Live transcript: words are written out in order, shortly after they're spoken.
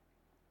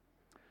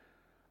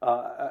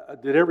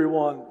Did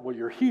everyone, well,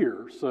 you're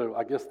here, so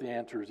I guess the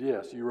answer is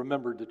yes. You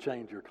remembered to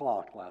change your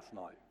clock last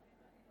night.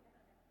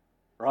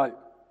 Right?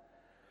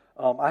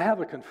 I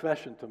have a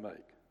confession to make.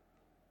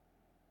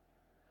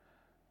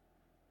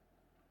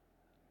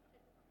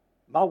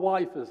 My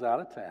wife is out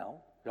of town,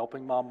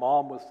 helping my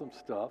mom with some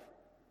stuff.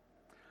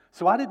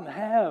 So I didn't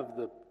have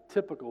the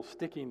typical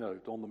sticky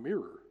note on the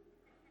mirror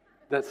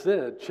that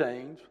said,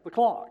 change the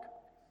clock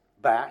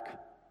back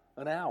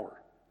an hour.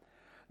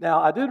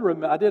 Now, I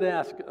did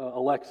ask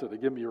Alexa to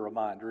give me a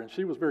reminder, and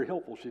she was very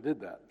helpful. She did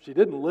that. She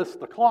didn't list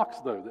the clocks,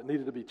 though, that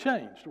needed to be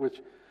changed,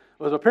 which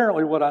was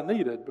apparently what I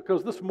needed,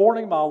 because this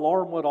morning my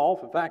alarm went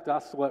off. In fact, I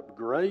slept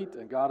great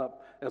and got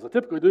up, as I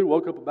typically do,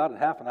 woke up about a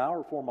half an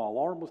hour before my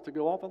alarm was to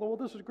go off. I thought, well,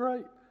 this is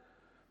great.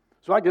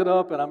 So I get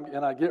up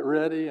and I get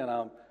ready, and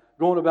I'm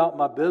going about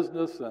my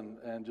business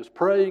and just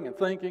praying and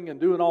thinking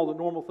and doing all the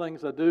normal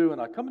things I do,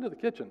 and I come into the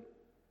kitchen,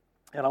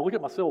 and I look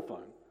at my cell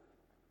phone,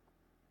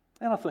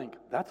 and I think,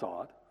 that's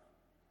odd.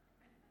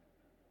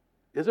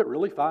 Is it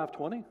really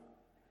 5:20?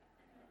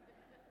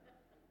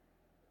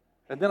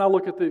 And then I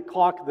look at the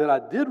clock that I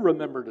did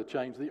remember to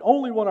change. The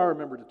only one I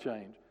remember to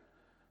change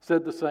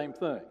said the same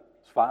thing.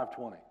 It's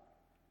 5:20.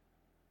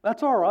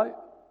 That's all right.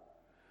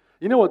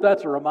 You know what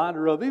that's a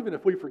reminder of? Even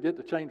if we forget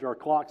to change our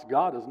clocks,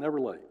 God is never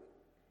late.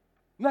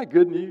 Isn't that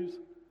good news?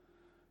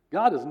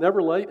 God is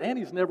never late, and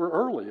He's never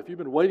early. If you've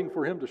been waiting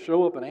for Him to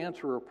show up and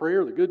answer a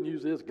prayer, the good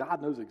news is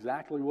God knows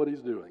exactly what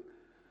He's doing.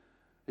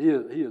 He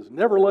is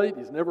never late.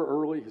 He's never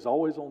early. He's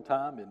always on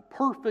time in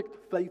perfect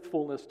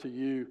faithfulness to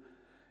you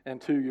and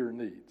to your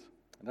needs.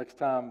 Next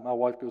time my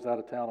wife goes out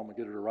of town, I'm going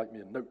to get her to write me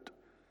a note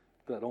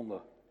that on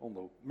the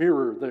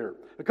mirror there.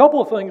 A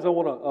couple of things I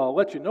want to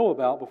let you know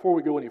about before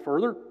we go any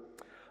further.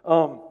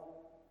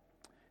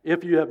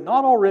 If you have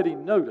not already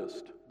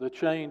noticed the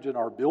change in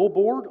our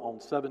billboard on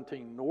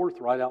 17 North,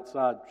 right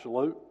outside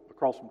Shalot,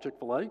 across from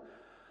Chick-fil-A,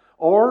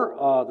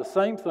 or the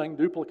same thing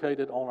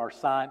duplicated on our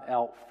sign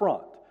out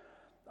front.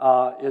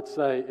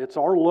 It's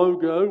our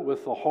logo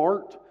with the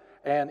heart,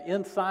 and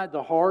inside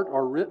the heart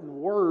are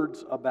written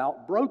words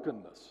about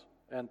brokenness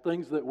and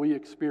things that we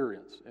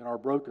experience in our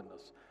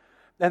brokenness.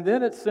 And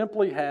then it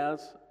simply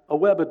has a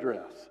web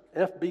address,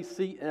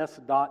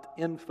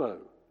 fbcs.info,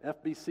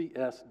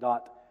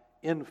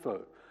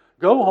 fbcs.info.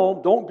 Go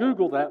home, don't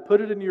Google that, put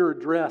it in your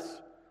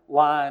address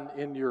line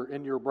in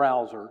your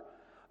browser,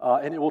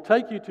 and it will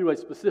take you to a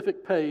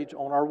specific page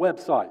on our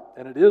website.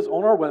 And it is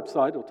on our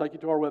website. It will take you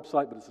to our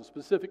website, but it's a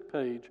specific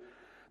page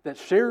that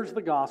shares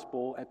the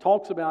gospel and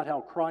talks about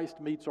how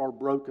Christ meets our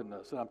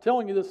brokenness. And I'm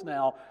telling you this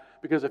now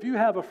because if you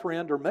have a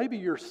friend, or maybe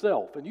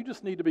yourself, and you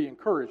just need to be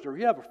encouraged, or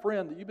you have a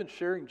friend that you've been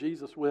sharing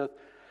Jesus with,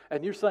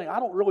 and you're saying, I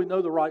don't really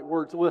know the right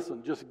words,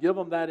 listen, just give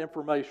them that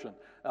information.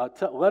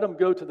 Let them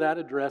go to that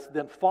address,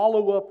 then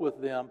follow up with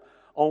them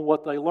on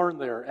what they learn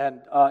there. And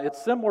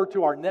it's similar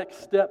to our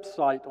Next Step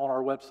site on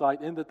our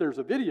website in that there's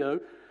a video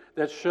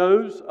that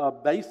shows a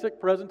basic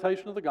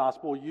presentation of the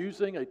gospel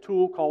using a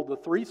tool called the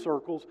 3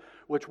 circles,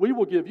 which we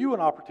will give you an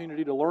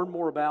opportunity to learn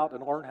more about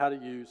and learn how to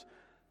use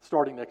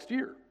starting next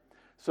year.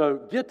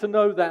 So get to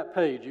know that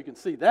page. You can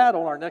see that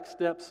on our Next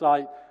Step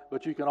site,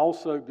 but you can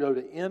also go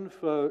to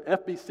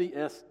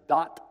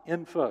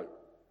fbcs.info.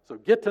 So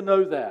get to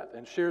know that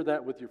and share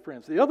that with your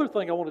friends. The other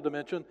thing I wanted to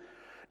mention,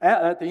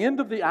 at the end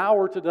of the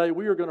hour today,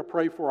 we are going to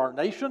pray for our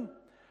nation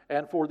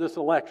and for this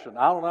election.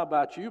 I don't know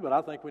about you, but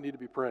I think we need to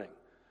be praying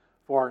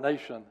for our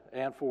nation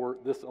and for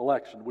this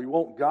election. We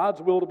want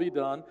God's will to be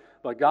done,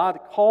 but God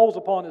calls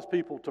upon His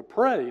people to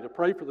pray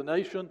for the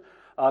nation,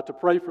 to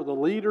pray for the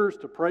leaders,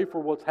 to pray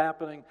for what's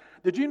happening.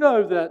 Did you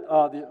know that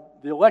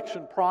the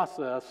election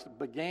process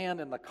began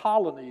in the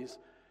colonies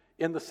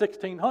in the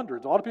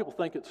 1600s? A lot of people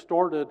think it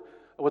started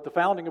with the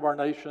founding of our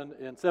nation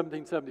in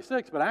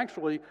 1776, but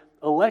actually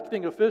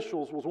electing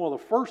officials was one of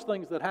the first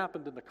things that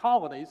happened in the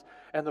colonies,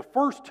 and the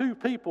first 2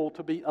 people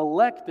to be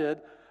elected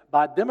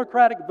by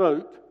democratic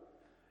vote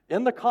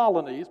in the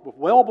colonies,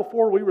 well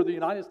before we were the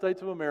United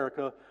States of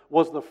America,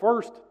 was the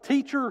first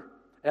teacher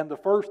and the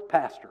first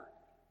pastor.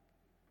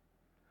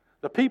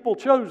 The people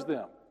chose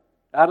them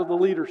out of the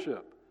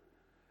leadership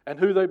and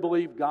who they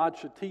believed God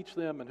should teach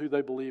them and who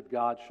they believed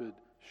God should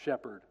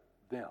shepherd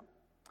them.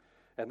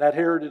 And that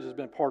heritage has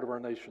been part of our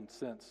nation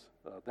since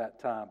that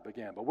time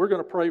began. But we're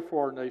going to pray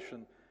for our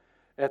nation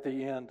at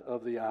the end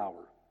of the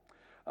hour.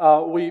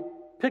 We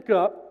pick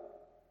up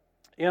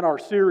in our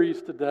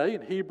series today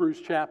in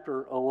Hebrews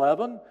chapter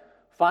 11.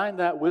 Find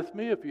that with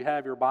me if you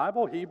have your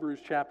Bible. Hebrews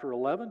chapter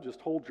 11.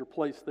 Just hold your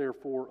place there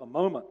for a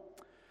moment.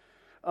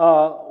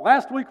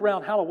 Last week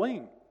around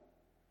Halloween,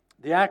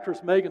 the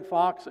actress Megan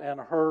Fox and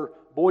her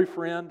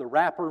boyfriend, the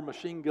rapper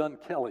Machine Gun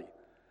Kelly,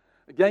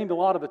 gained a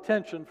lot of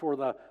attention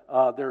for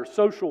their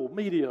social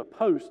media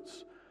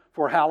posts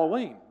for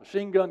Halloween.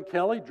 Machine Gun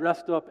Kelly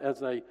dressed up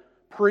as a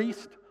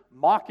priest,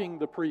 mocking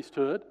the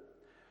priesthood,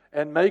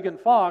 and Megan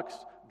Fox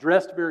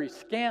dressed very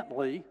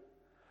scantily,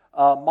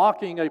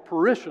 mocking a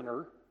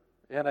parishioner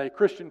in a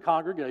Christian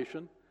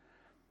congregation,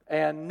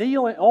 and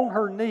kneeling on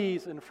her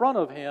knees in front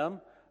of him,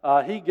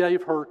 he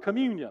gave her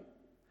communion.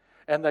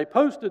 And they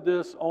posted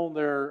this on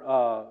their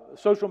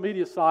social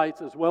media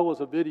sites as well as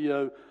a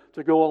video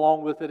to go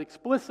along with it,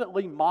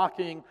 explicitly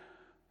mocking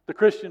the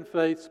Christian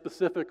faith,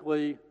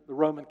 specifically the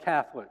Roman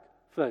Catholic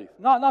faith.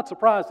 Not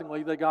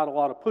surprisingly, they got a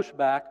lot of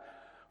pushback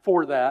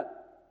for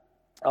that.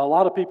 A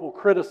lot of people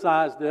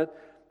criticized it.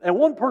 And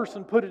one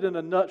person put it in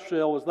a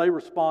nutshell as they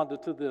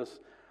responded to this.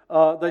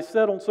 They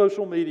said on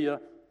social media,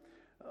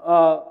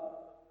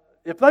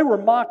 if they were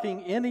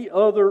mocking any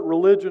other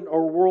religion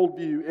or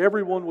worldview,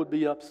 everyone would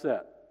be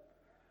upset.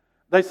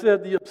 They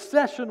said the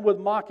obsession with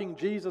mocking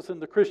Jesus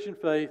and the Christian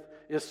faith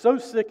is so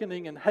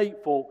sickening and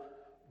hateful,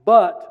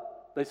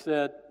 but, they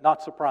said,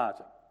 not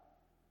surprising.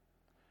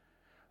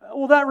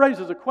 Well, that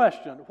raises a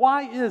question.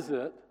 Why is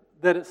it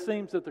that it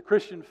seems that the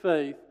Christian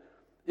faith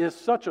is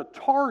such a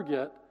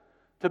target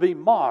to be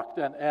mocked?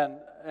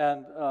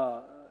 And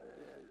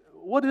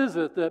what is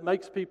it that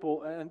makes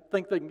people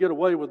think they can get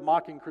away with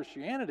mocking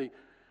Christianity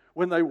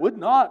when they would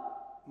not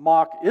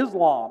mock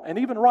Islam? And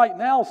even right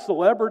now,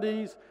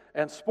 celebrities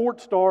and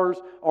sports stars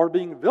are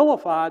being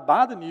vilified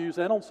by the news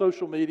and on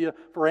social media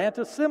for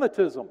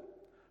anti-Semitism,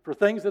 for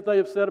things that they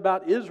have said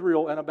about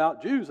Israel and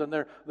about Jews, and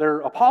they're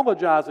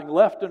apologizing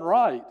left and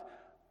right,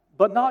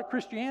 but not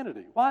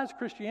Christianity. Why is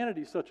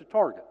Christianity such a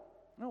target?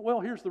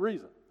 Well, here's the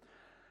reason.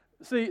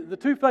 See, the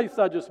two faiths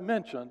I just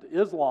mentioned,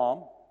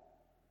 Islam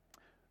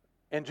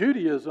and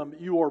Judaism,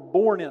 you are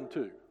born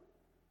into.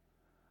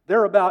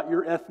 They're about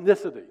your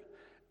ethnicity.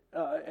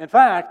 In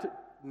fact,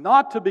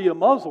 not to be a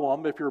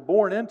Muslim, if you're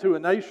born into a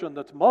nation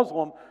that's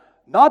Muslim,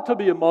 not to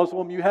be a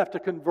Muslim, you have to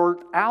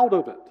convert out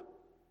of it.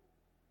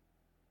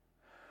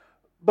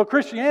 But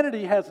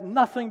Christianity has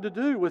nothing to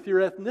do with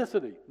your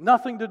ethnicity,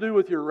 nothing to do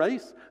with your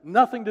race,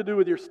 nothing to do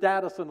with your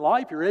status in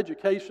life, your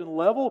education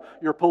level,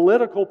 your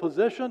political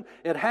position.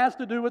 It has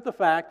to do with the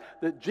fact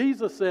that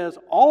Jesus says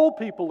all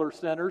people are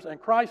sinners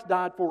and Christ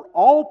died for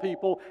all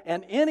people,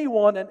 and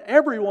anyone and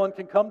everyone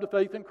can come to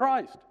faith in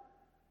Christ.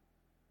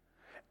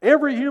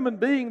 Every human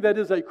being that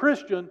is a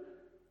Christian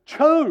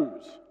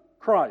chose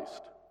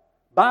Christ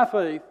by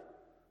faith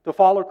to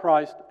follow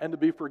Christ and to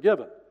be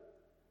forgiven.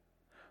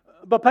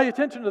 But pay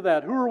attention to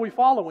that. Who are we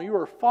following? You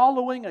are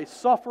following a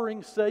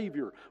suffering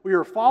Savior. We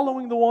are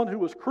following the one who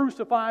was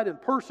crucified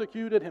and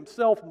persecuted,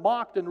 himself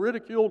mocked and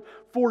ridiculed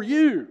for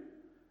you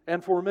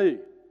and for me.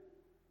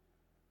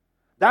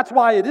 That's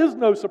why it is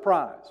no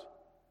surprise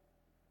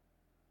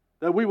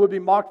that we would be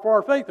mocked for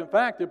our faith. In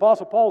fact, the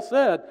Apostle Paul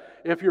said,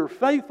 if you're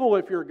faithful,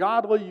 if you're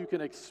godly, you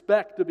can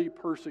expect to be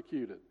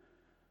persecuted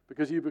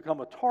because you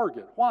become a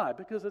target. Why?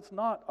 Because it's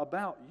not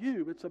about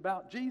you, it's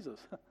about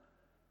Jesus.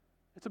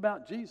 It's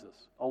about Jesus.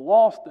 A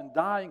lost and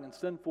dying and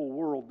sinful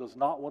world does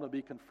not want to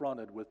be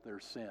confronted with their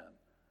sin.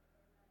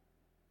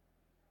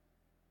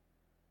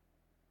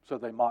 So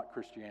they mock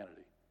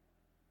Christianity.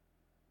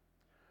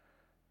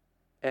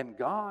 And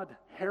God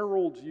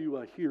heralds you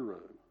a hero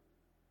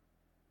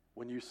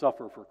when you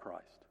suffer for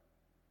Christ.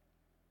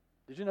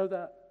 Did you know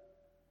that?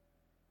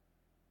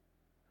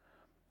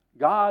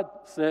 God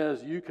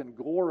says you can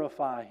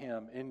glorify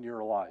Him in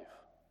your life,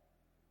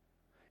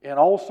 in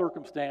all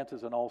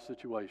circumstances and all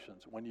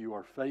situations, when you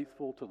are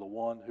faithful to the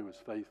one who is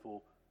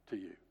faithful to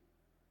you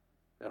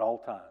at all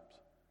times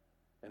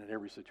and in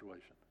every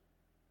situation.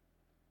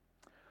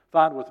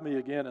 Find with me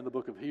again in the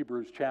book of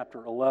Hebrews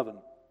chapter 11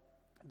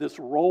 this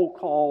roll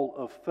call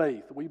of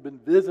faith. We've been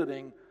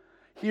visiting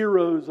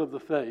heroes of the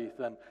faith,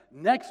 and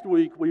next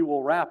week we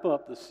will wrap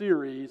up the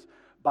series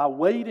by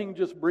wading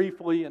just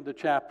briefly into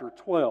chapter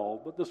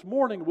 12. But this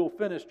morning we'll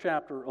finish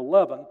chapter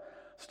 11,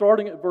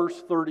 starting at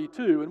verse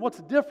 32. And what's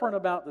different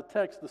about the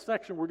text, the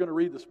section we're going to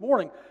read this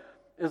morning,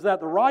 is that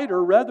the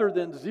writer, rather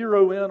than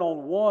zero in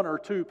on one or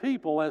two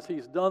people as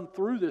he's done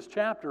through this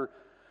chapter,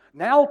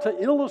 now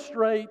to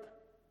illustrate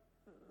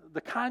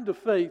the kind of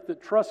faith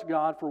that trusts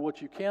God for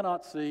what you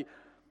cannot see,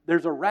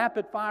 there's a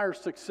rapid-fire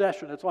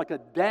succession. It's like a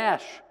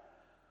dash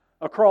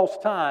across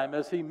time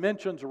as he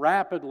mentions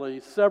rapidly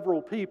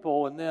several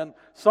people, and then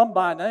some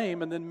by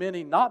name, and then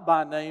many not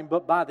by name,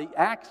 but by the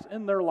acts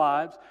in their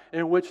lives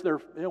in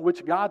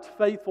which God's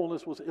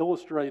faithfulness was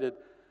illustrated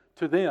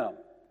to them.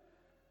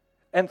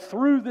 And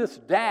through this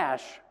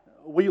dash,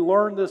 we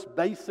learn this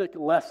basic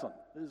lesson.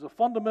 There's a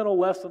fundamental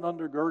lesson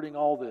undergirding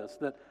all this,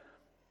 that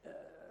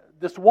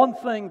this one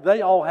thing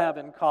they all have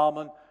in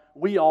common,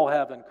 we all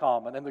have in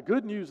common. And the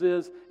good news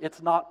is,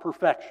 it's not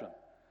perfection.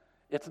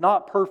 It's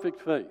not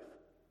perfect faith.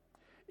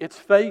 It's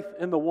faith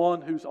in the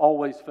one who's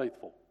always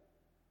faithful.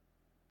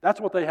 That's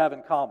what they have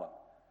in common.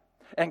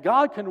 And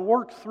God can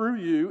work through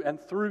you and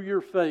through your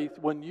faith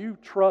when you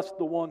trust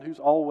the one who's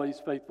always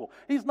faithful.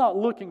 He's not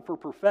looking for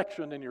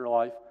perfection in your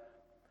life.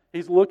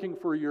 He's looking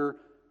for your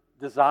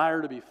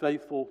desire to be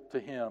faithful to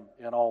Him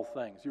in all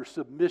things, your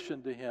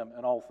submission to Him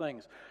in all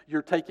things,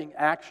 your taking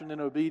action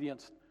in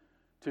obedience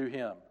to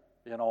Him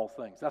in all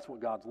things. That's what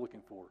God's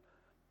looking for.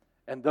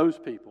 And those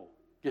people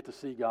get to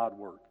see God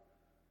work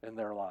in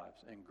their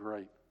lives in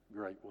great,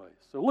 great ways.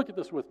 So look at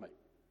this with me.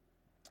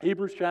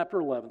 Hebrews chapter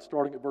 11,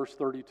 starting at verse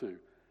 32.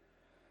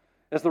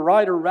 As the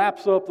writer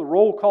wraps up the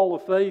roll call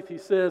of faith, he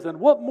says,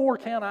 "And what more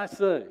can I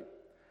say?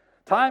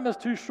 Time is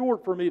too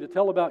short for me to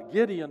tell about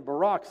Gideon,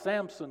 Barak,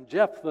 Samson,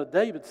 Jephthah,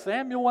 David,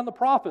 Samuel, and the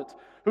prophets,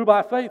 who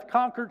by faith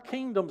conquered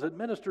kingdoms,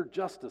 administered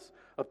justice,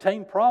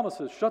 obtained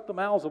promises, shut the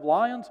mouths of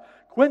lions,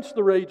 quenched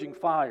the raging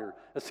fire,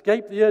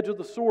 escaped the edge of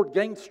the sword,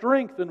 gained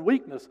strength and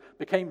weakness,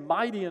 became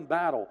mighty in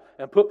battle,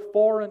 and put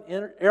foreign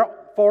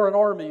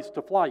armies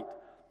to flight.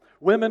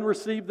 Women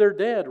received their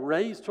dead,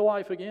 raised to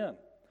life again.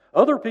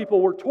 Other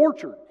people were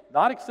tortured,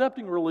 not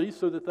accepting release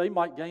so that they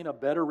might gain a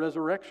better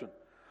resurrection.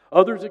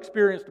 Others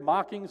experienced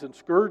mockings and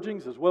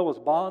scourgings as well as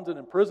bonds and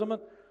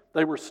imprisonment.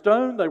 They were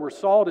stoned, they were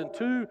sawed in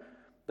two,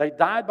 they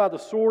died by the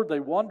sword, they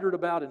wandered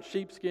about in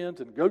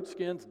sheepskins and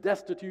goatskins,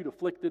 destitute,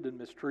 afflicted, and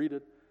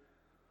mistreated.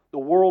 The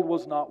world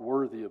was not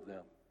worthy of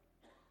them.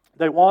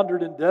 They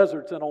wandered in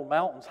deserts and on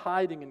mountains,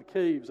 hiding in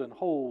caves and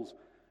holes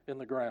in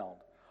the ground.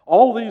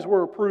 All these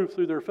were approved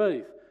through their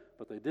faith,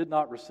 but they did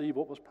not receive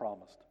what was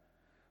promised,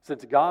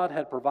 since God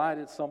had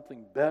provided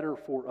something better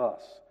for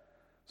us,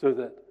 so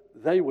that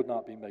they would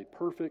not be made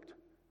perfect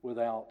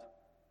without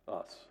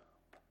us.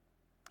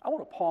 I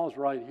want to pause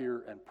right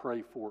here and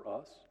pray for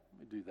us.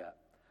 Let me do that.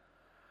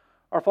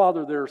 Our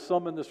Father, there are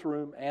some in this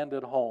room and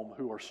at home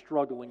who are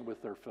struggling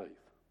with their faith.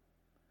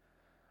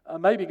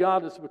 Maybe,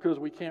 God, it's because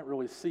we can't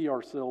really see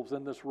ourselves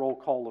in this roll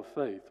call of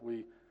faith.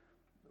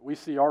 We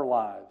see our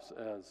lives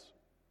as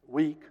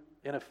weak,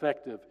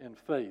 ineffective in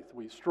faith.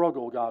 We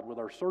struggle, God, with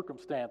our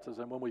circumstances.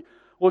 And when we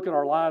look at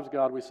our lives,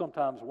 God, we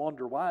sometimes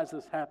wonder, why is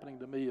this happening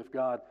to me if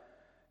God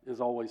is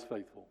always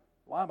faithful?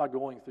 Why am I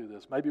going through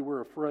this? Maybe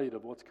we're afraid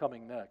of what's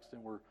coming next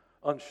and we're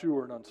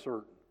unsure and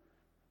uncertain.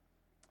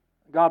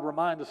 God,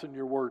 remind us in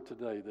your word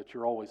today that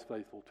you're always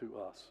faithful to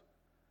us.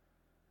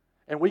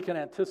 And we can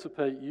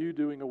anticipate you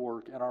doing a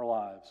work in our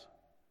lives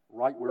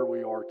right where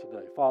we are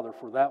today. Father,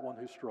 for that one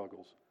who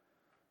struggles,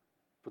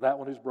 for that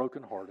one who's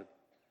brokenhearted,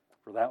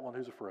 for that one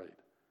who's afraid,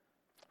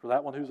 for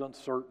that one who's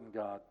uncertain,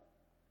 God,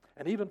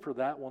 and even for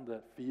that one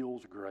that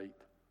feels great,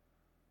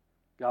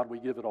 God, we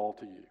give it all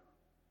to you.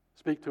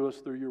 Speak to us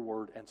through your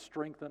word and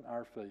strengthen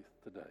our faith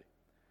today.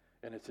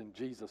 And it's in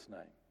Jesus' name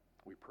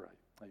we pray.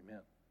 Amen.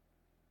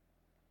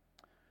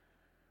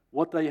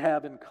 What they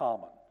have in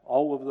common,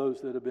 all of those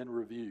that have been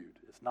reviewed,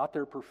 it's not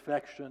their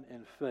perfection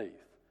in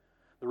faith.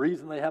 The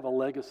reason they have a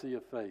legacy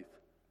of faith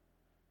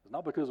is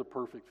not because of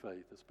perfect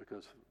faith. It's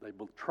because they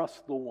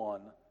trust the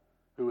one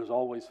who is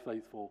always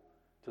faithful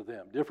to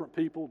them. Different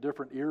people,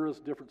 different eras,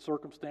 different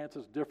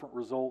circumstances, different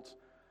results,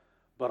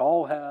 but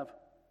all have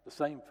the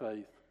same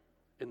faith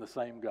in the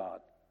same God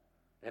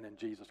and in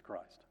Jesus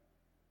Christ.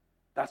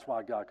 That's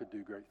why God could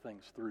do great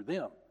things through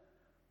them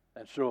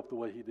and show up the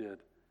way he did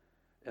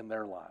in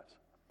their lives.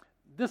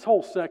 This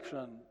whole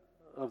section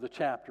of the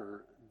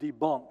chapter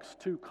debunks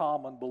two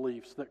common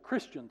beliefs that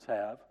Christians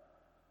have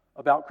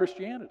about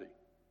Christianity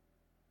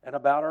and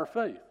about our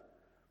faith.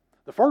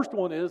 The first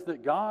one is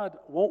that God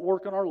won't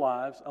work in our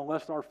lives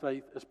unless our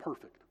faith is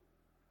perfect.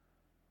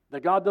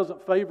 That God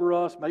doesn't favor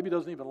us, maybe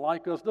doesn't even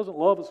like us, doesn't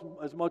love us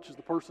as much as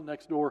the person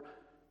next door,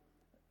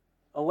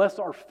 unless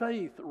our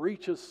faith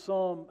reaches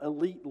some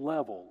elite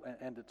level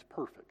and it's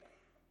perfect.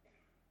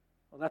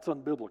 Well, that's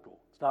unbiblical.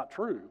 It's not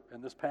true,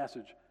 and this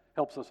passage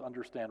helps us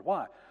understand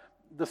why.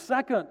 The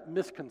second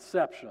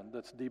misconception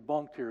that's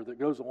debunked here that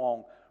goes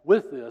along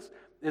with this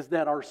is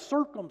that our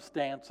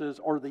circumstances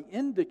are the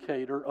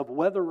indicator of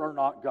whether or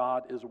not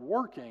God is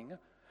working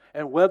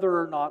and whether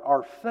or not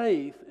our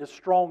faith is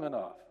strong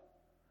enough.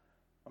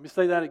 Let me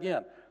say that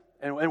again.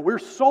 And we're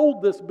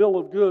sold this bill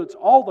of goods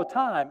all the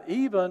time,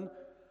 even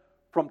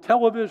from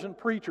television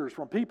preachers,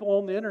 from people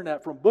on the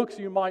internet, from books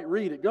you might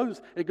read. It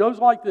goes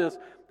like this.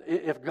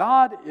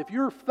 If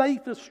your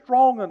faith is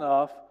strong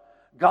enough,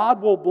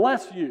 God will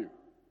bless you.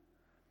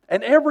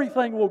 And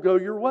everything will go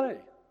your way.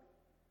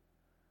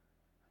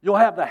 You'll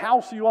have the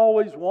house you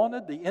always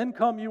wanted, the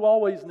income you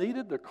always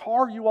needed, the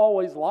car you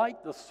always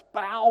liked, the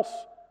spouse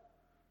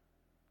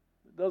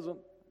that doesn't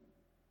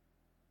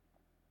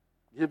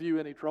give you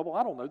any trouble.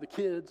 I don't know, the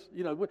kids.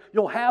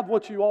 You'll have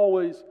what you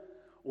always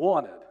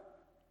wanted.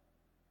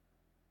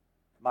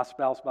 My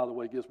spouse, by the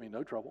way, gives me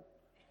no trouble.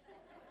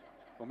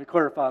 Let me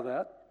clarify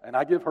that. And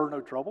I give her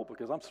no trouble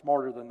because I'm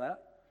smarter than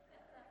that.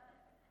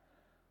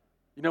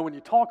 When you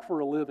talk for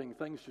a living,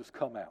 things just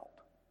come out.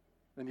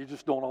 And you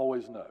just don't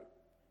always know.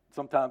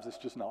 Sometimes it's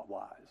just not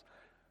wise.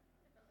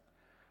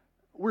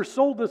 We're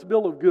sold this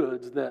bill of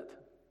goods that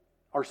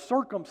our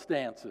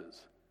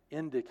circumstances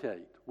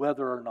indicate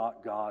whether or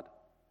not God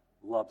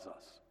loves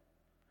us,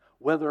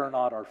 whether or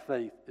not our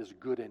faith is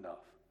good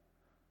enough.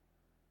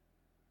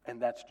 And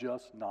that's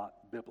just not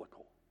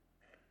biblical.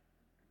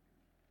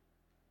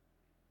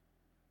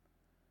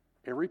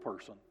 Every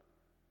person,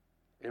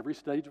 every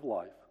stage of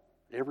life,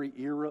 every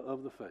era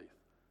of the faith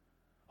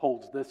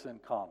holds this in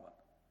common.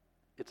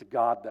 It's a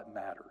God that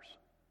matters.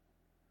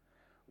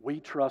 We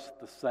trust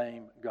the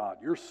same God.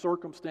 Your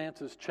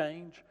circumstances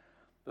change.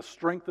 The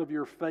strength of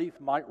your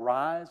faith might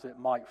rise. It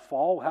might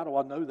fall. How do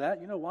I know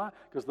that? You know why?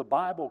 Because the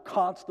Bible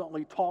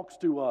constantly talks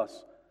to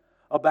us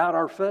about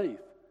our faith.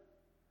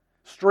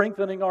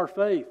 Strengthening our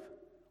faith.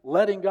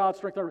 Letting God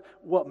strengthen our faith.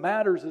 What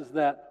matters is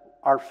that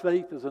our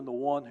faith is in the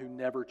one who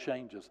never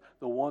changes,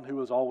 the one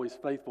who is always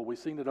faithful. We've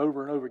seen it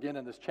over and over again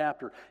in this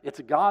chapter.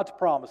 It's God's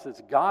promise,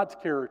 it's God's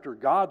character,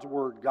 God's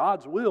word,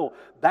 God's will.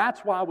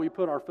 That's why we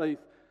put our faith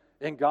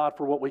in God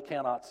for what we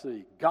cannot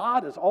see.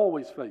 God is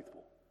always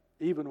faithful,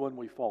 even when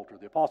we falter.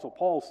 The Apostle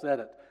Paul said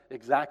it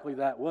exactly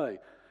that way.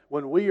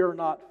 When we are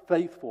not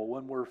faithful,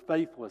 when we're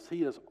faithless,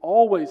 he is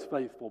always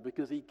faithful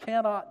because he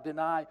cannot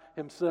deny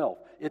himself.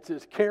 It's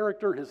his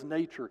character, his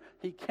nature.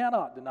 He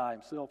cannot deny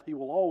himself. He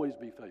will always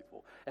be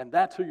faithful. And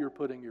that's who you're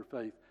putting your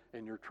faith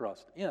and your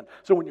trust in.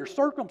 So when your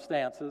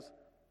circumstances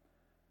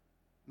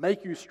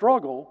make you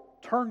struggle,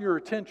 turn your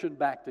attention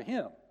back to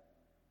him.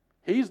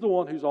 He's the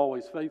one who's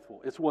always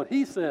faithful. It's what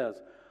he says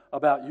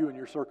about you and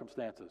your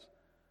circumstances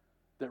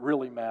that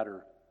really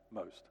matter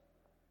most.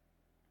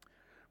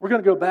 We're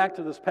going to go back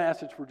to this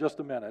passage for just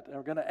a minute, and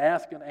we're going to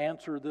ask and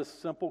answer this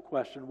simple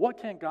question: what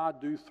can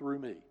God do through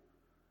me?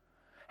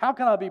 How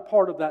can I be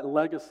part of that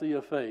legacy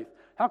of faith?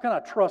 How can I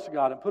trust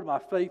God and put my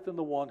faith in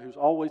the one who's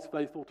always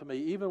faithful to me,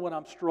 even when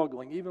I'm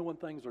struggling, even when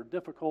things are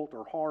difficult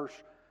or harsh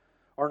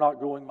or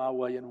not going my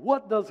way? And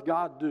what does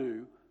God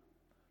do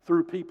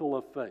through people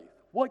of faith?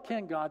 What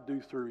can God do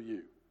through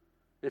you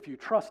if you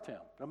trust him?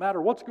 No matter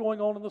what's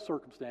going on in the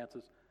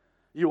circumstances,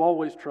 you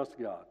always trust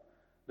God,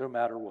 no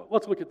matter what.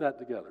 Let's look at that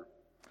together.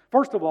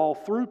 First of all,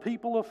 through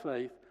people of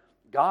faith,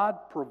 God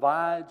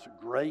provides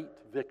great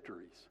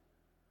victories.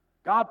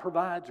 God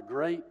provides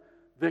great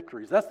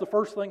victories. That's the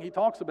first thing he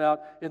talks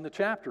about in the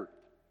chapter.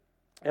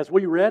 As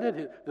we read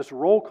it, this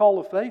roll call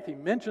of faith, he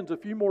mentions a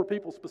few more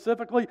people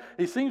specifically.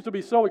 He seems to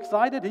be so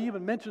excited, he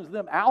even mentions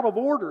them out of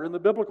order in the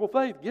biblical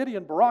faith.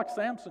 Gideon, Barak,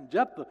 Samson,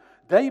 Jephthah,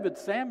 David,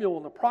 Samuel,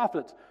 and the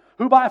prophets,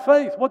 who by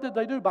faith, what did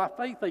they do? By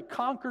faith they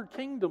conquered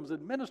kingdoms,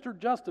 administered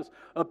justice,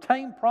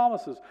 obtained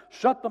promises,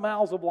 shut the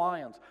mouths of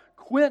lions,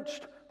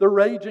 quenched the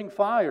raging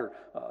fire.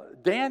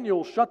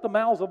 Daniel shut the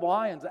mouths of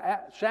lions.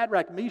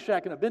 Shadrach,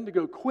 Meshach, and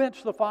Abednego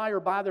quenched the fire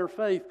by their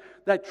faith.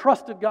 They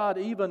trusted God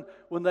even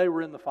when they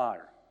were in the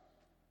fire.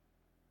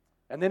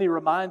 And then he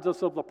reminds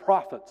us of the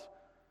prophets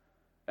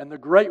and the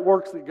great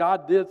works that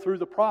God did through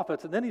the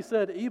prophets. And then he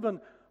said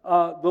even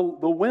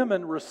the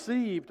women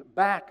received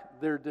back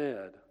their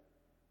dead,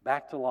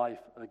 back to life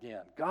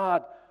again.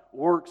 God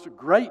works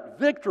great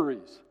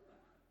victories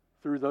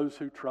through those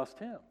who trust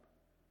him.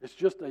 It's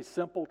just a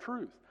simple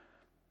truth.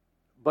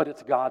 But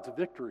it's God's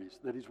victories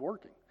that he's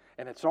working.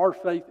 And it's our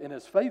faith in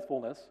his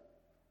faithfulness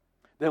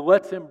that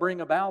lets him bring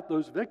about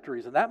those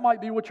victories. And that might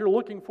be what you're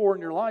looking for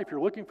in your life.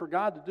 You're looking for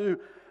God to do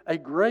a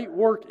great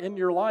work in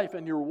your life,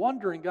 and you're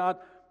wondering, God,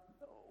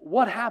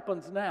 what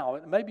happens now?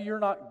 Maybe you're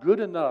not good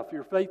enough.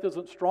 Your faith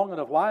isn't strong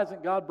enough. Why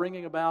isn't God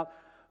bringing about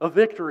a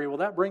victory? Well,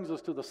 that brings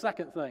us to the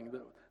second thing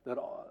that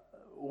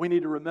we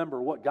need to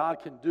remember, what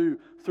God can do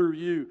through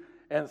you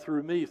and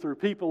through me, through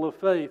people of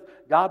faith.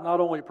 God not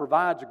only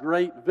provides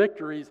great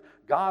victories,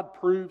 God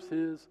proves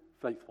his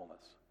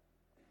faithfulness.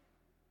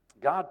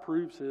 God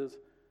proves his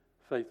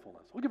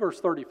faithfulness. Look at verse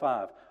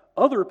 35.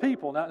 Other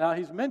people, now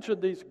he's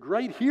mentioned these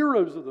great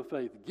heroes of the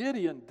faith,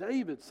 Gideon,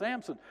 David,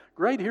 Samson,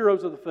 great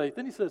heroes of the faith.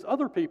 Then he says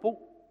other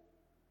people,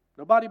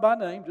 nobody by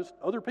name, just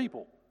other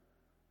people.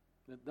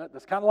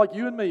 That's kind of like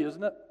you and me,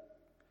 isn't it?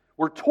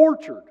 Were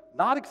tortured,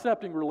 not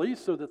accepting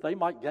release so that they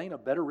might gain a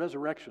better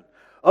resurrection.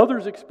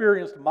 Others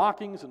experienced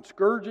mockings and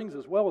scourgings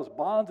as well as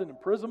bonds and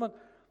imprisonment.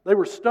 They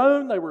were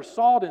stoned, they were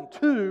sawed in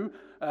two.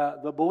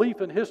 The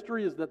belief in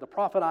history is that the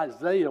prophet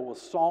Isaiah was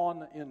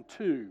sawn in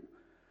two.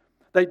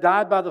 They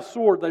died by the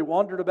sword. They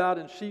wandered about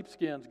in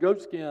sheepskins,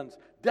 goatskins,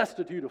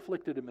 destitute,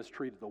 afflicted, and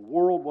mistreated. The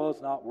world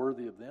was not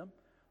worthy of them.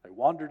 They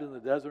wandered in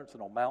the deserts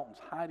and on mountains,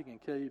 hiding in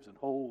caves and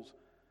holes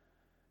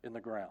in the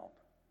ground.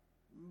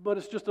 But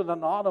it's just an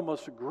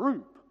anonymous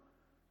group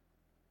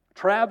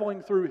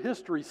traveling through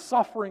history,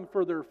 suffering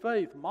for their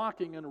faith,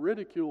 mocking and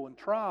ridicule and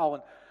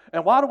trial.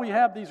 And why do we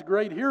have these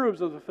great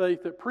heroes of the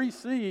faith that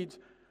precedes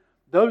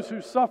those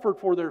who suffered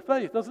for their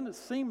faith? Doesn't it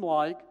seem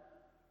like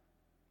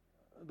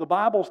the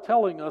Bible's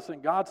telling us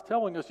and God's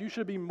telling us you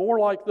should be more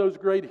like those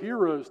great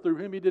heroes through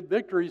whom he did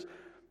victories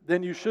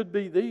than you should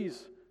be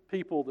these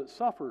people that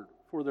suffered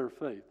for their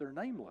faith? They're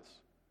nameless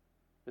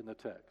in the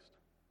text.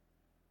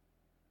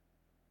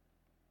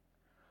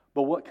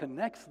 But what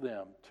connects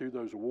them to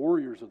those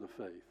warriors of the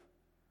faith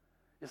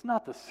is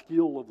not the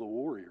skill of the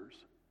warriors,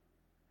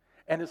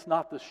 and it's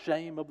not the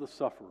shame of the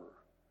sufferer.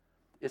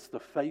 It's the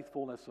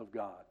faithfulness of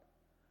God.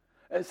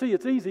 And see,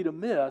 it's easy to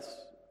miss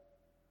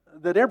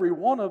that every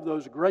one of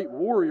those great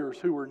warriors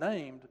who were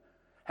named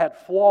had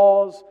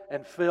flaws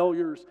and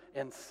failures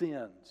and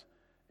sins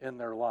in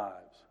their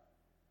lives.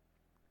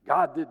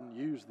 God didn't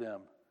use them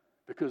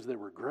because they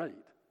were great.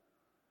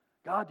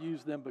 God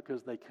used them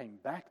because they came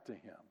back to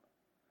him.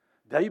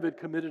 David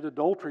committed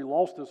adultery,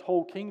 lost his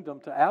whole kingdom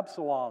to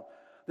Absalom,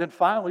 then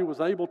finally was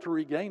able to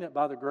regain it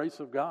by the grace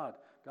of God.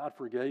 God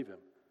forgave him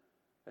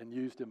and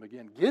used him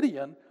again.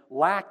 Gideon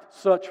lacked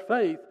such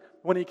faith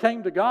when he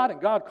came to God and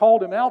God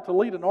called him out to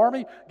lead an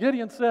army,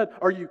 Gideon said,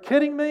 "Are you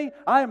kidding me?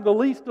 I am the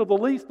least of the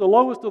least, the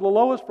lowest of the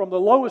lowest, from the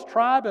lowest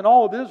tribe in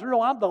all of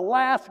Israel. I'm the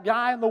last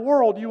guy in the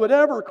world you would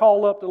ever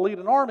call up to lead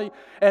an army."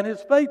 And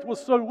his faith was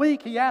so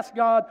weak, he asked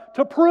God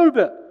to prove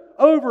it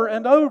over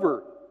and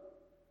over.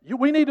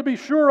 We need to be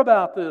sure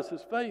about this.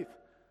 His faith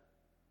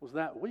was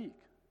that weak.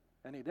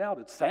 And he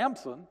doubted.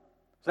 Samson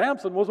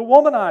was a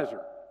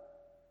womanizer.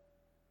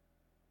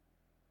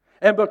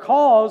 And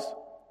because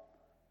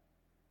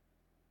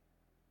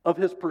of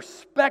his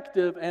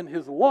perspective and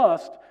his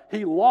lust,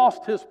 he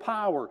lost his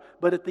power.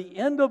 But at the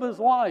end of his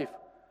life,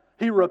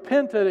 he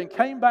repented and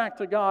came back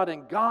to God,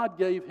 and God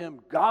gave him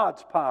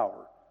God's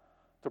power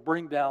to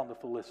bring down the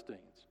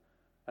Philistines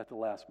at the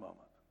last moment.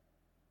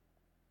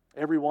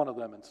 Every one of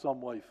them in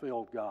some way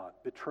failed God,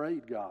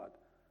 betrayed God,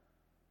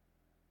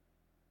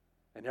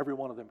 and every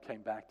one of them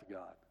came back to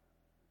God.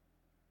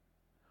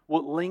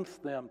 What links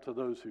them to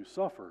those who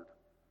suffered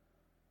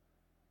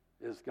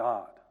is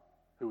God,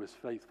 who is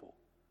faithful,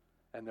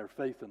 and their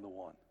faith in the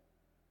one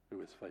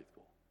who is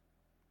faithful.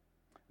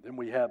 Then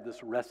we have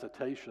this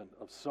recitation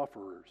of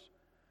sufferers,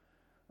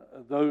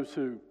 those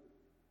who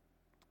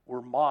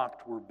were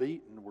mocked, were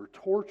beaten, were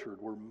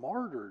tortured, were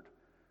martyred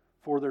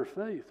for their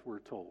faith, we're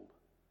told.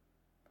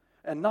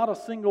 And not a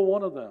single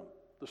one of them,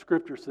 the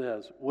Scripture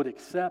says, would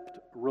accept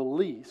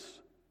release.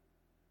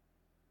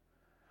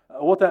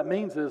 What that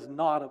means is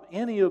not of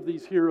any of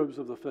these heroes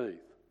of the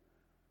faith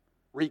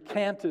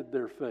recanted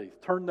their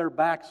faith, turned their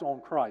backs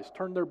on Christ,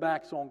 turned their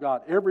backs on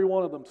God. Every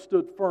one of them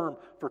stood firm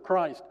for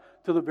Christ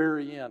to the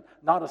very end.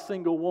 Not a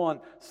single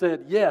one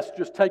said, "Yes,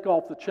 just take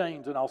off the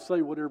chains and I'll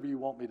say whatever you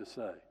want me to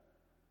say."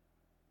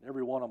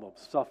 Every one of them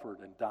suffered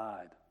and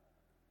died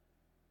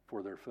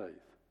for their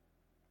faith.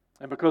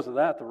 And because of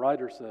that, the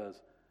writer says,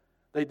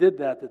 they did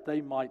that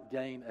they might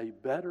gain a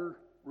better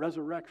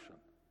resurrection.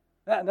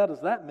 Now,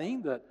 does that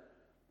mean that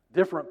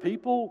different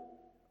people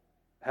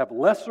have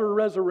lesser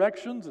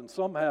resurrections and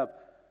some have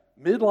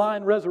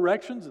midline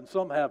resurrections and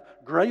some have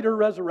greater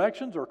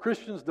resurrections, or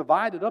Christians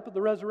divided up at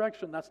the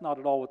resurrection? That's not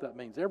at all what that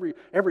means.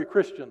 Every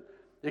Christian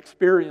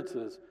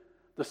experiences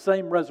the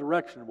same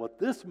resurrection. What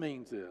this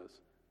means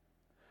is,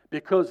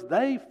 because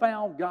they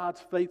found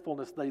God's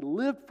faithfulness, they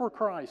lived for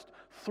Christ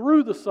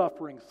through the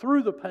suffering,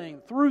 through the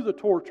pain, through the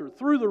torture,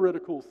 through the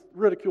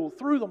ridicule,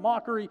 through the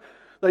mockery.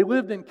 They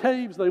lived in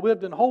caves, they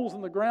lived in holes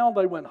in the ground,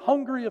 they went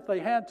hungry if they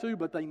had to,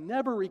 but they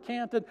never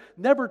recanted,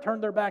 never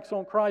turned their backs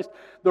on Christ.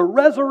 The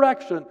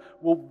resurrection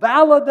will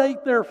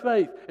validate their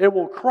faith. It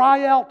will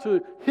cry out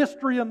to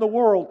history and the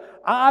world,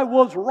 "I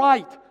was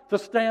right to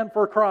stand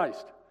for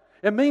Christ."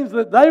 It means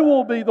that they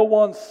will be the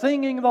ones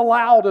singing the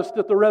loudest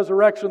at the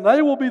resurrection.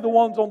 They will be the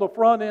ones on the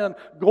front end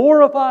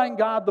glorifying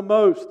God the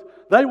most.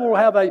 They will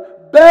have a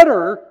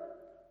better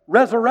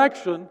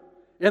resurrection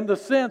in the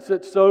sense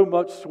it's so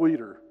much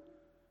sweeter,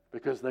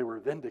 because they were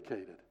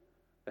vindicated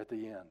at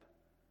the end.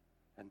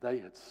 And they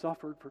had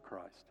suffered for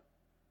Christ.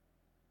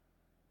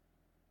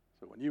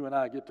 So when you and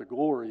I get to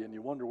glory and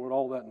you wonder what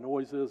all that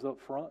noise is up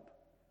front,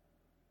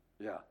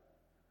 yeah.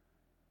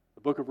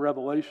 The book of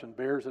Revelation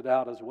bears it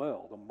out as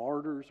well. The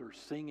martyrs are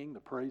singing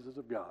the praises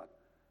of God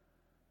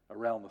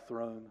around the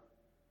throne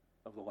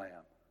of the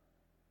Lamb.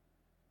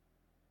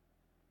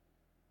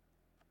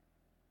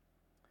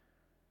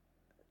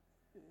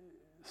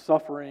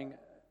 Suffering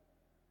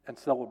and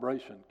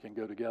celebration can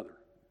go together.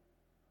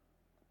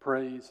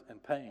 Praise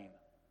and pain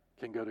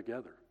can go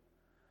together.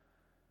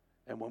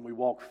 And when we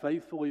walk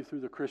faithfully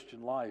through the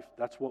Christian life,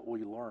 that's what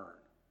we learn.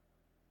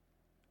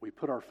 We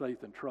put our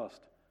faith and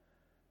trust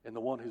in the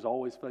one who's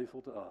always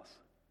faithful to us.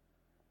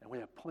 And we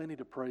have plenty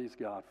to praise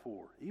God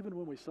for, even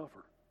when we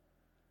suffer,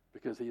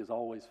 because He is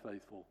always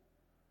faithful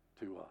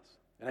to us.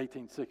 In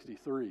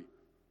 1863,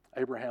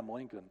 Abraham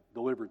Lincoln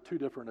delivered 2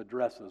 different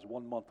addresses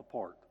 1 month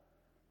apart.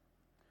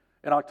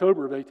 In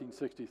October of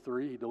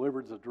 1863, he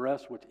delivered his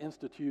address which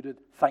instituted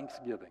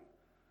Thanksgiving.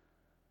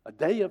 A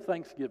day of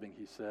Thanksgiving,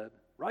 he said,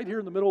 right here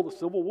in the middle of the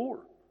Civil War.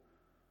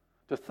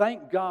 To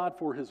thank God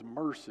for His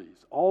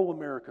mercies, all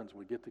Americans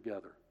would get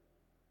together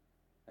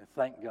and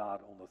thank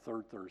God on the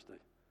third Thursday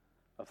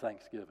of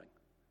Thanksgiving.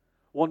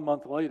 1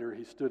 month later,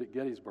 he stood at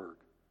Gettysburg,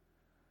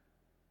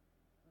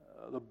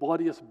 the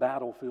bloodiest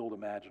battlefield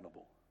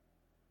imaginable,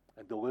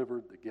 and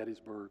delivered the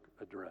Gettysburg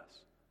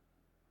Address.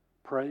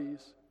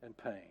 Praise and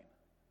pain.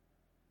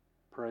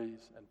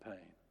 Praise and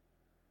pain.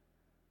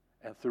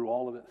 And through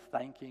all of it,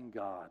 thanking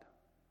God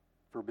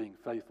for being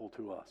faithful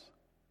to us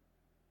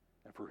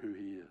and for who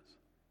He is.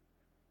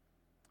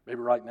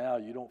 Maybe right now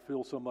you don't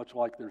feel so much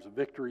like there's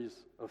victories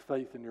of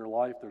faith in your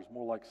life. There's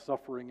more like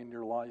suffering in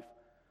your life.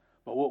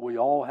 But what we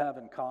all have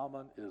in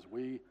common is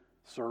we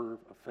serve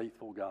a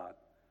faithful God.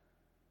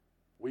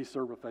 We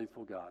serve a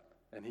faithful God.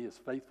 And He is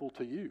faithful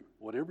to you.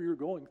 Whatever you're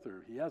going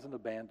through, He hasn't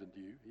abandoned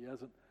you. He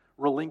hasn't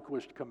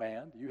relinquished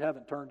command. You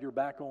haven't turned your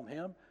back on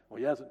Him. Well,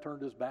 He hasn't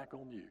turned His back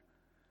on you.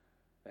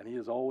 And He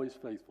is always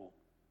faithful.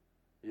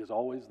 He is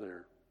always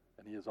there.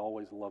 And He is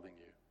always loving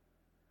you.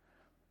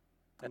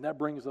 And that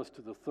brings us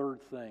to the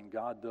third thing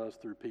God does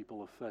through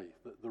people of faith.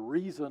 The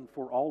reason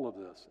for all of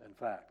this, in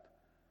fact,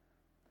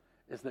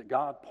 is that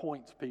God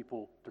points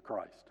people to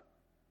Christ.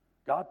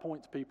 God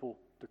points people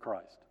to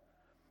Christ.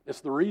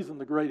 It's the reason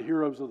the great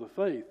heroes of the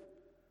faith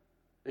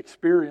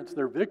experienced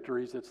their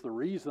victories. It's the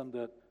reason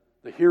that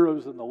the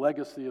heroes in the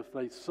legacy of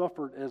faith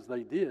suffered as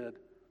they did.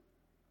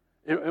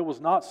 It was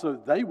not so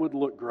they would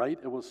look great.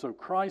 It was so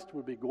Christ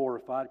would be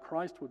glorified,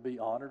 Christ would be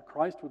honored,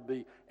 Christ would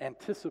be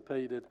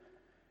anticipated,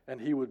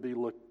 and he would be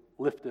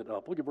lifted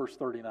up. Look at verse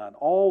 39.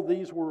 All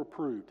these were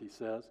approved, he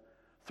says,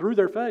 through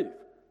their faith.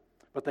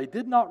 But they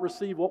did not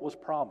receive what was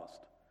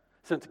promised,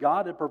 since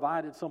God had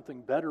provided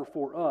something better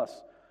for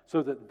us,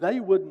 so that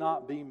they would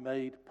not be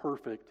made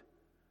perfect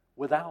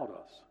without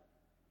us.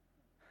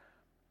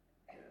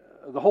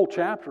 The whole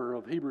chapter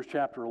of Hebrews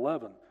chapter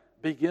 11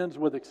 begins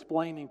with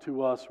explaining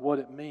to us what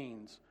it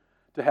means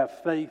to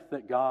have faith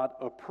that God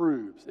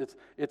approves.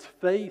 It's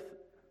faith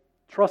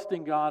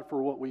trusting God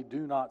for what we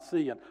do not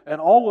see.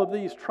 And all of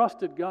these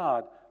trusted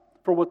God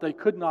for what they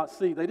could not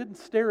see. They didn't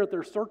stare at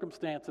their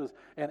circumstances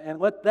and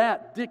let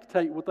that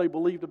dictate what they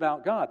believed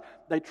about God.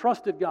 They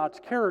trusted God's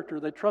character.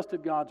 They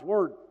trusted God's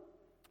word.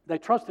 They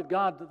trusted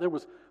God that there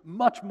was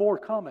much more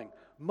coming,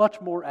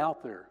 much more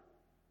out there.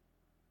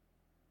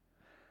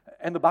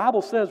 And the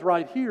Bible says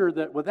right here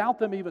that without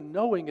them even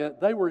knowing it,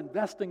 they were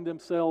investing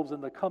themselves in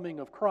the coming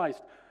of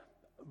Christ.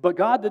 But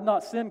God did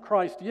not send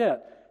Christ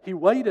yet. He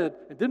waited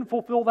and didn't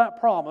fulfill that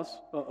promise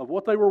of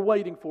what they were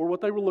waiting for,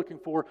 what they were looking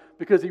for,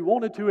 because He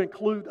wanted to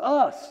include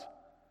us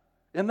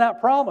in that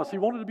promise. He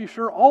wanted to be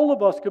sure all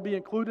of us could be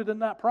included in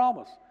that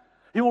promise.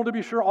 He wanted to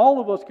be sure all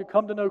of us could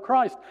come to know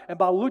Christ. And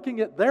by looking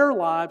at their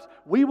lives,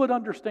 we would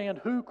understand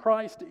who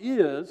Christ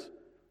is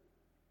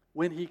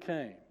when He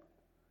came.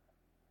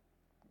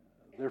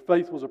 Their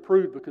faith was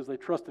approved because they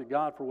trusted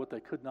God for what they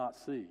could not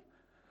see.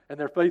 And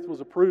their faith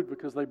was approved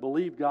because they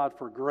believed God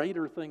for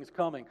greater things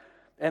coming.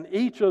 And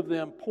each of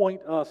them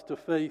point us to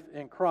faith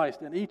in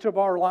Christ. In each of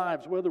our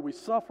lives, whether we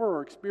suffer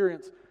or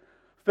experience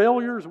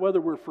failures,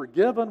 whether we're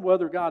forgiven,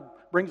 whether God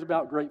brings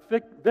about great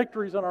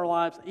victories in our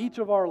lives, each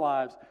of our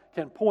lives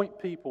can point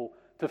people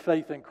to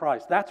faith in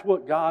Christ. That's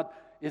what God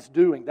is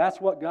doing. That's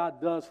what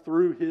God does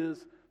through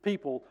His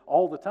people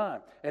all the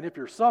time. And if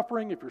you're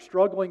suffering, if you're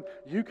struggling,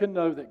 you can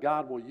know that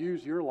God will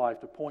use your life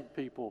to point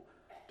people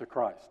to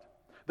Christ.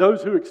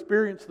 Those who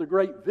experience the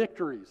great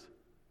victories,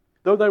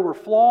 though they were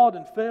flawed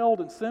and failed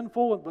and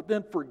sinful, but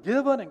then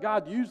forgiven and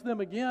God used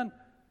them again,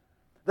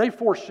 they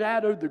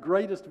foreshadowed the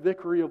greatest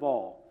victory of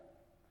all.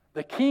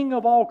 The King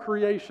of all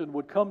creation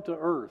would come to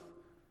earth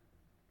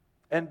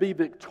and be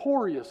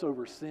victorious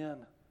over sin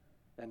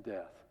and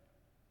death.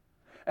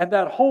 And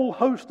that whole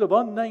host of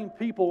unnamed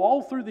people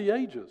all through the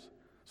ages,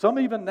 some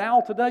even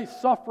now today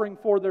suffering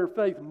for their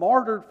faith,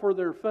 martyred for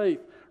their faith,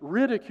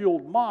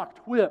 ridiculed,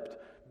 mocked, whipped,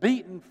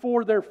 beaten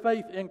for their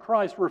faith in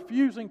Christ,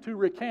 refusing to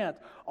recant,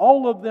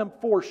 all of them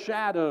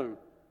foreshadow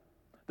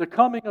the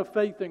coming of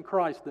faith in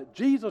Christ, that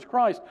Jesus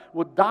Christ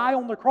would die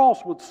on the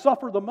cross, would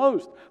suffer the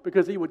most,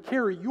 because He would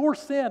carry your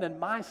sin and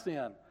my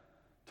sin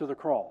to the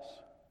cross.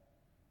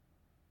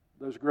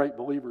 Those great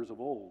believers of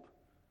old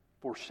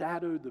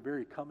foreshadowed the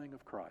very coming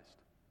of Christ.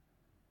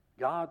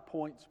 God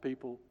points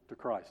people to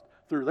Christ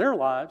through their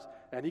lives,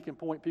 and He can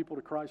point people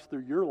to Christ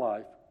through your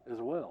life as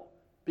well.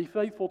 Be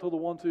faithful to the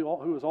one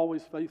who is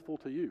always faithful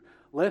to you.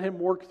 Let Him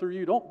work through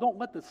you. Don't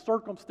let the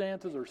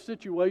circumstances or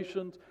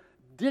situations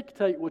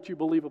dictate what you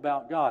believe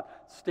about God.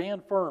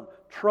 Stand firm.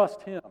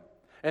 Trust Him.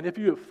 And if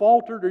you have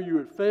faltered or you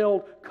have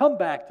failed, come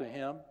back to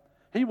Him.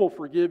 He will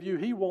forgive you.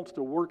 He wants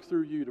to work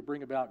through you to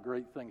bring about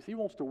great things. He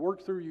wants to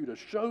work through you to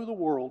show the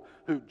world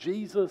who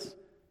Jesus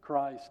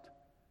Christ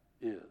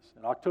is.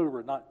 In October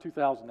of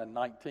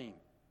 2019,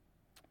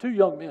 two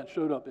young men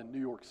showed up in New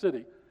York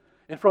City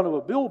in front of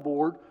a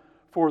billboard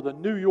for the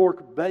New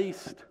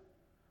York-based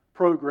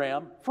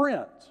program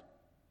Friends,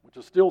 which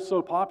is still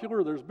so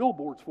popular. There's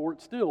billboards for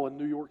it still in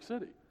New York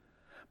City.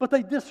 But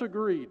they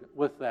disagreed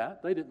with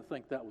that. They didn't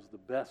think that was the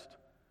best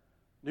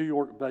New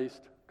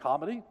York-based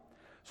comedy.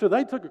 So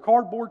they took a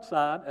cardboard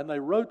sign and they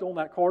wrote on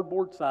that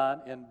cardboard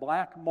sign in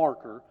black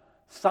marker,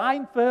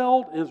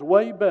 "Seinfeld is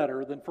way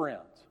better than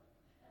Friends."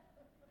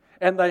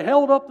 And they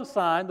held up the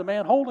sign. The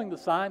man holding the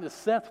sign is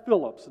Seth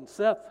Phillips. And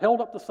Seth held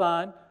up the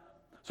sign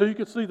so you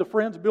could see the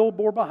Friends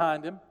billboard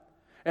behind him.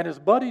 And his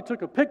buddy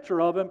took a picture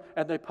of him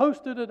and they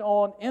posted it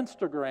on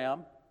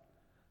Instagram,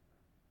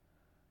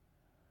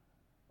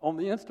 on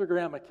the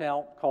Instagram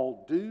account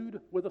called Dude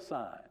with a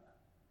Sign.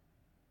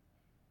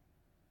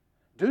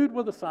 Dude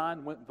with a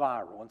Sign went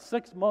viral. In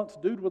 6 months,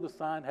 Dude with a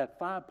Sign had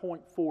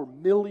 5.4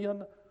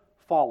 million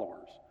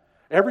followers.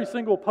 Every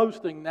single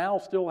posting now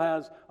still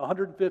has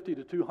 150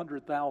 to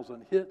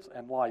 200,000 hits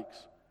and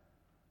likes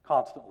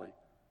constantly.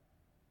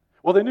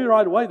 Well, they knew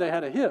right away they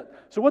had a hit.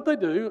 So what they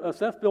do,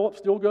 Seth Phillips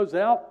still goes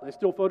out, they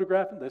still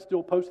photograph them, they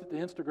still post it to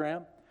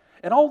Instagram.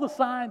 And all the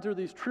signs are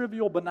these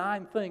trivial,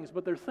 benign things,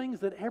 but they're things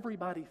that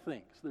everybody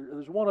thinks.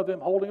 There's one of them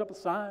holding up a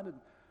sign in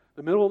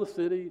the middle of the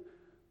city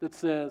that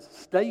says,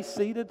 "Stay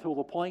seated till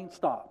the plane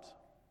stops."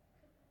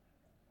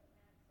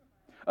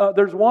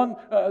 There's one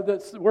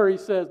that's where he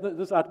says,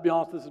 this, I have to be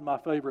honest, this is my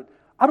favorite,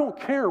 "I don't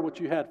care what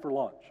you had for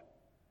lunch."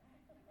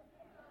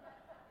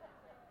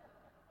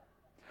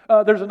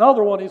 There's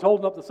another one, he's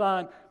holding up the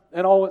sign,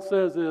 and all it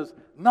says is,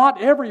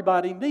 not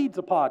everybody needs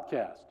a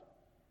podcast.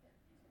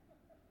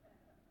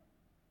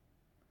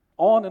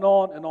 On and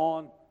on and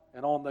on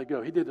and on they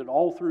go. He did it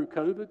all through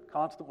COVID,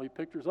 constantly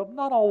pictures of them.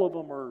 Not all of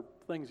them are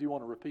things you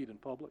want to repeat in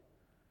public.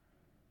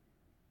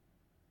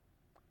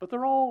 But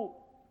they're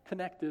all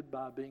connected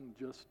by being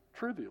just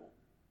trivial.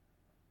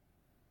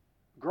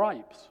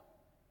 Gripes.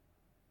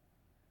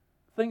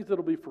 Things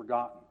that'll be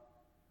forgotten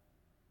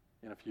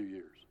in a few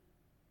years.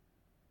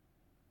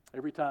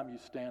 Every time you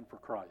stand for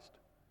Christ,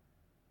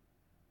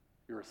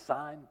 you're a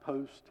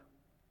signpost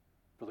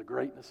for the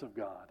greatness of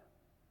God,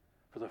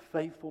 for the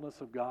faithfulness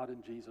of God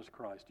in Jesus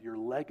Christ. Your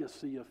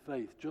legacy of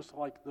faith, just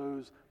like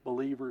those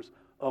believers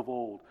of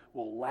old,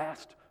 will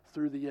last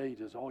through the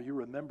ages. Oh, you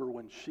remember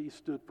when she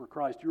stood for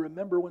Christ. You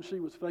remember when she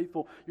was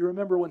faithful. You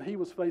remember when he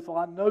was faithful.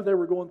 I know they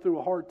were going through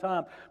a hard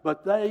time,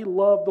 but they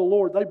loved the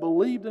Lord. They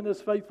believed in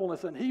his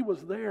faithfulness, and he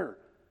was there.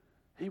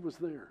 He was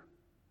there.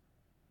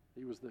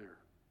 He was there.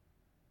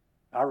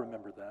 I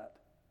remember that.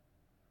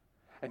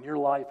 And your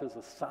life is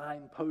a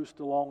signpost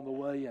along the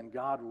way, and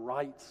God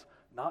writes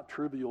not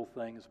trivial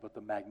things, but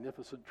the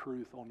magnificent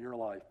truth on your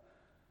life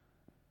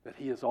that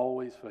he is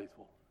always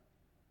faithful.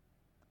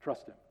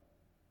 Trust him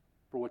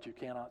for what you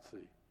cannot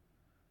see,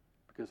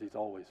 because he's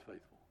always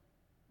faithful.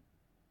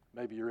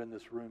 Maybe you're in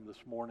this room this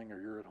morning,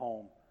 or you're at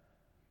home,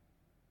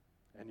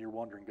 and you're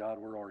wondering, God,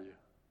 where are you?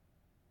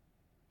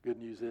 Good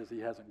news is he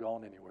hasn't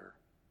gone anywhere.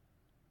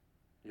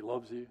 He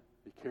loves you.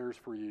 He cares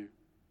for you.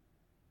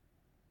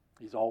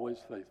 He's always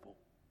faithful.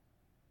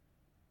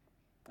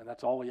 And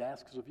that's all he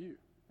asks of you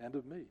and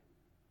of me,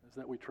 is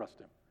that we trust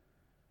him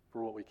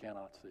for what we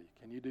cannot see.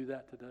 Can you do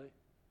that today?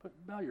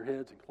 Bow your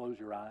heads and close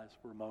your eyes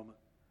for a moment.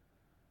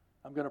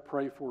 I'm going to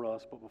pray for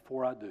us, but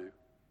before I do,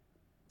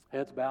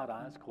 heads bowed,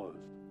 eyes closed.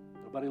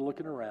 Nobody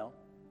looking around.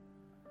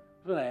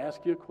 I'm going to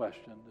ask you a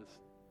question. Does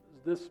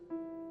this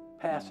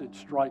passage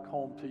strike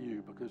home to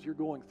you because you're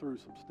going through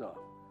some stuff?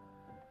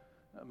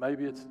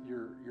 Maybe it's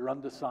you're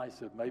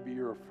undecisive. Maybe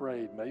you're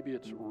afraid. Maybe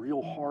it's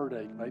real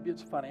heartache. Maybe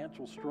it's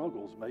financial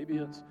struggles. Maybe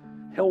it's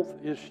health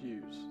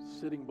issues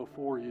sitting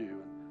before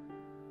you.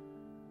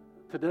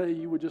 Today,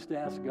 you would just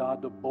ask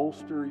God to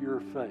bolster your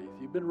faith.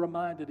 You've been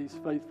reminded he's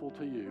faithful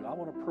to you. I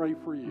want to pray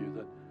for you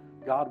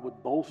that God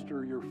would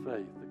bolster your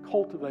faith, that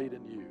cultivate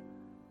in you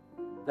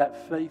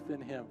that faith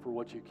in him for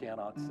what you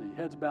cannot see.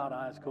 Heads bowed,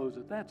 eyes closed.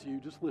 If that's you,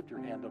 just lift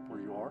your hand up where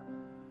you are.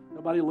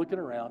 Nobody looking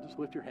around. Just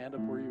lift your hand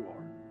up where you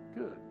are.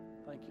 Good.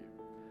 Thank you.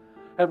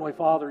 Heavenly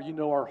Father, you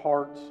know our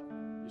hearts.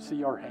 You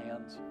see our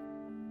hands.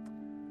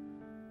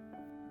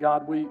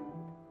 God,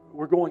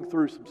 we're going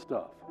through some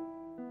stuff.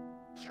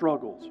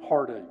 Struggles,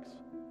 heartaches,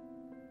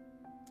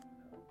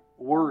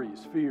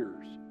 worries,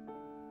 fears.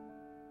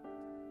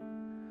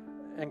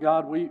 And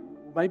God,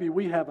 maybe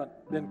we haven't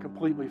been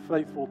completely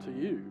faithful to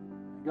you.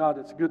 God,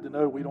 it's good to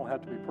know we don't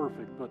have to be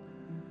perfect, but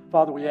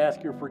Father, we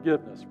ask your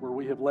forgiveness where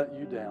we have let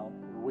you down,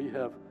 where we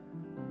have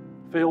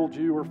failed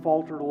you or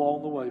faltered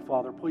along the way.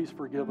 Father, please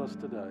forgive us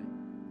today.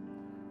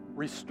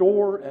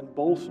 Restore and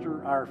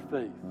bolster our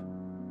faith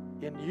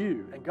in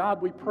you. And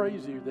God, we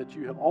praise you that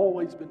you have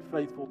always been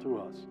faithful to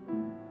us.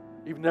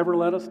 You've never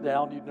let us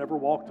down. You've never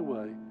walked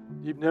away.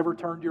 You've never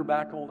turned your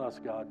back on us,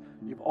 God.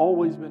 You've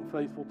always been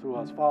faithful to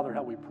us. Father,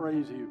 how we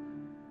praise you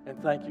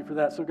and thank you for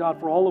that. So, God,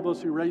 for all of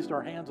us who raised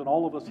our hands and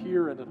all of us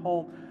here and at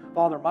home,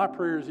 Father, my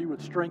prayer is you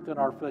would strengthen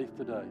our faith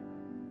today.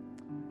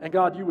 And,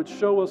 God, you would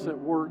show us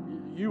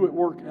you at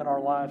work in our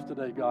lives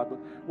today, God. But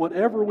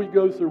whatever we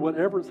go through,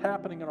 whatever is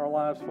happening in our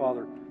lives,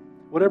 Father,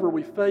 whatever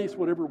we face,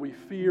 whatever we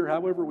fear,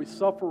 however we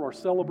suffer or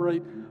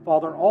celebrate,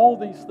 Father, all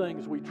these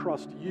things we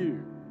trust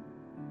you.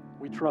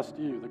 We trust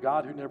you, the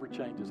God who never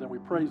changes, and we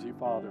praise you,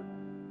 Father,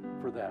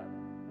 for that.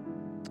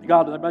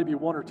 God, there may be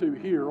one or two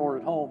here or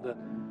at home that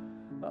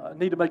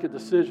need to make a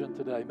decision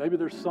today. Maybe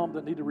there's some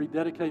that need to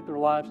rededicate their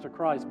lives to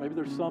Christ. Maybe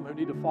there's some who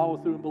need to follow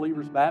through in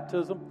believers'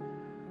 baptism.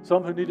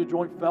 Some who need to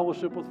join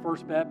fellowship with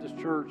First Baptist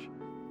Church.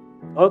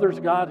 Others,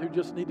 God, who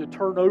just need to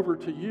turn over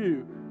to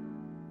you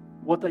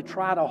what they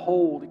try to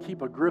hold, to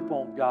keep a grip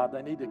on, God.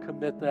 They need to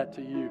commit that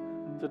to you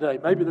today.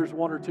 Maybe there's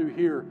one or two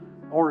here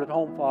or at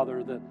home,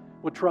 Father, that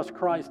would trust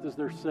Christ as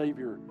their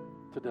Savior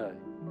today.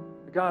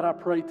 God, I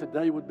pray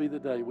today would be the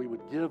day we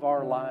would give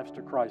our lives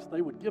to Christ.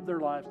 They would give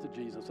their lives to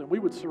Jesus, and we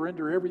would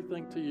surrender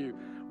everything to you.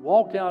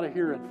 Walk out of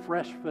here in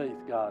fresh faith,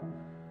 God,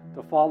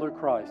 to follow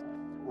Christ.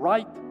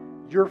 Write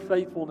your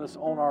faithfulness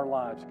on our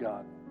lives,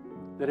 God,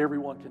 that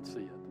everyone can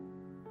see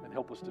it, and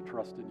help us to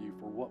trust in you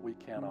for what we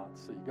cannot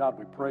see. God,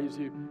 we praise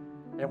you,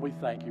 and we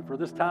thank you. For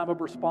this time of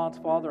response,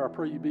 Father, I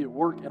pray you be at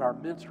work in our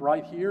midst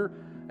right here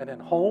and in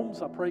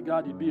homes. I pray,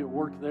 God, you'd be at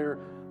work there,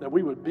 that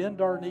we would bend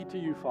our knee to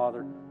you,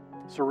 Father,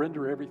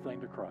 surrender everything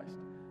to Christ.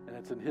 And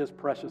it's in his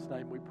precious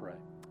name we pray.